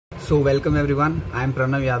So welcome everyone, I am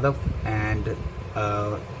Pranav Yadav and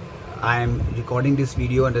I am recording this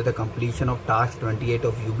video under the completion of task 28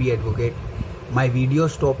 of ubAdvocate. My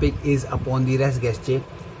video's topic is upon the res gestae.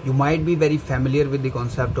 You might be very familiar with the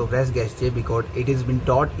concept of res gestae because it has been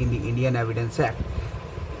taught in the Indian Evidence Act.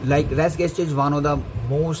 Like res gestae is one of the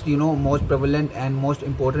most prevalent and most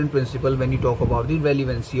important principle when you talk about the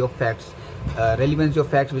relevancy of facts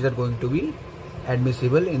which are going to be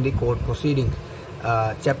admissible in the court proceeding.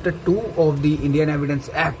 Chapter 2 of the Indian Evidence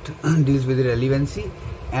Act deals with the relevancy,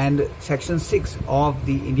 and section 6 of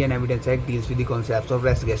the Indian Evidence Act deals with the concepts of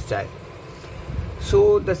res gestae.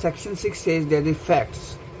 So the section 6 says that the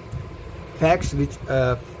facts which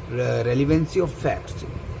relevancy of facts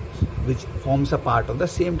which forms a part of the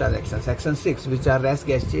same transaction. Section 6, which are res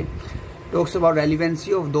gestae, talks about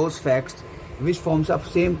relevancy of those facts which forms a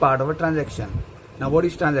same part of a transaction. Now, what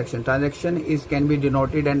is transaction? Transaction can be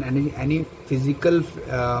denoted as any physical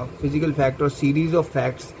fact or series of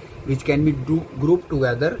facts which can be grouped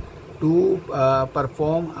together to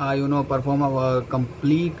perform a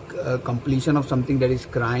complete completion of something, that is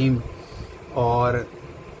crime or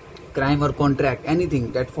contract.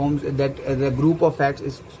 Anything that forms that the group of facts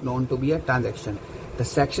is known to be a transaction. The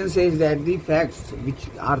section says that the facts which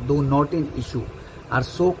are though not in issue are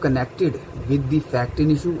so connected with the fact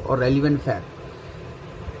in issue or relevant fact.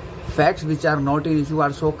 Facts which are not in issue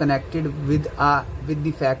are so connected with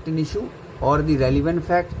the fact in issue or the relevant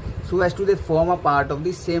fact so as to they form a part of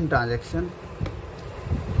the same transaction,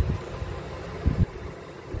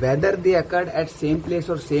 whether they occurred at same place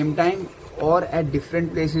or same time or at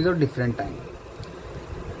different places or different time,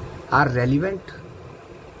 are relevant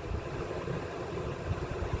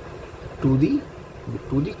to the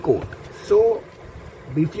court. So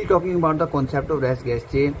briefly talking about the concept of res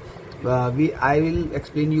gestae, I will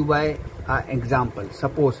explain you by example.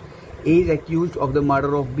 Suppose A is accused of the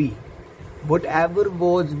murder of B. Whatever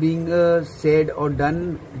was being said or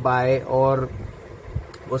done by or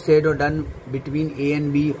was said or done between A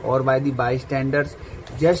and B or by the bystanders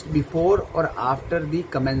just before or after the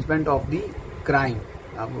commencement of the crime,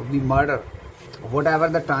 of the murder, whatever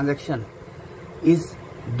the transaction is,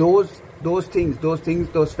 those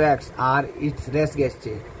facts are its res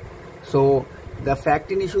gestae. So the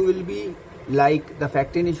fact in issue will be like, the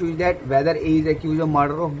fact in issue is that whether A is accused of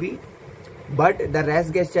murder of B, but the res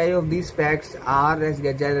gestae of these facts are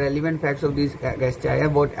relevant facts of these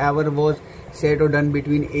gestae, whatever was said or done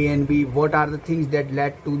between A and B, what are the things that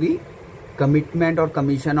led to the commitment or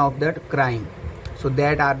commission of that crime. So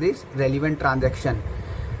that are this relevant transaction.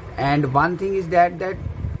 And one thing is that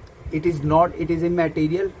it is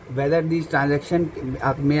immaterial whether these transactions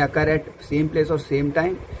may occur at same place or same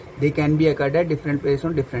time. They can be occurred at different place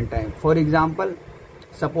or different time. For example,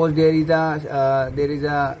 suppose there is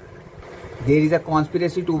a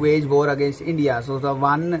conspiracy to wage war against India. So the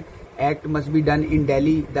one act must be done in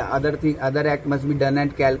Delhi, the other act must be done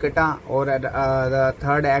at Calcutta, or the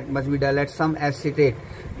third act must be done at some state.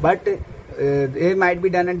 But they might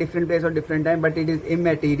be done at different place or different time, but it is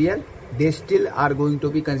immaterial. They still are going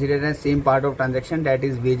to be considered as same part of transaction, that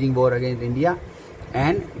is waging war against India,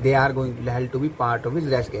 and they are going to have to be part of its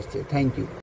res gestae. Thank you.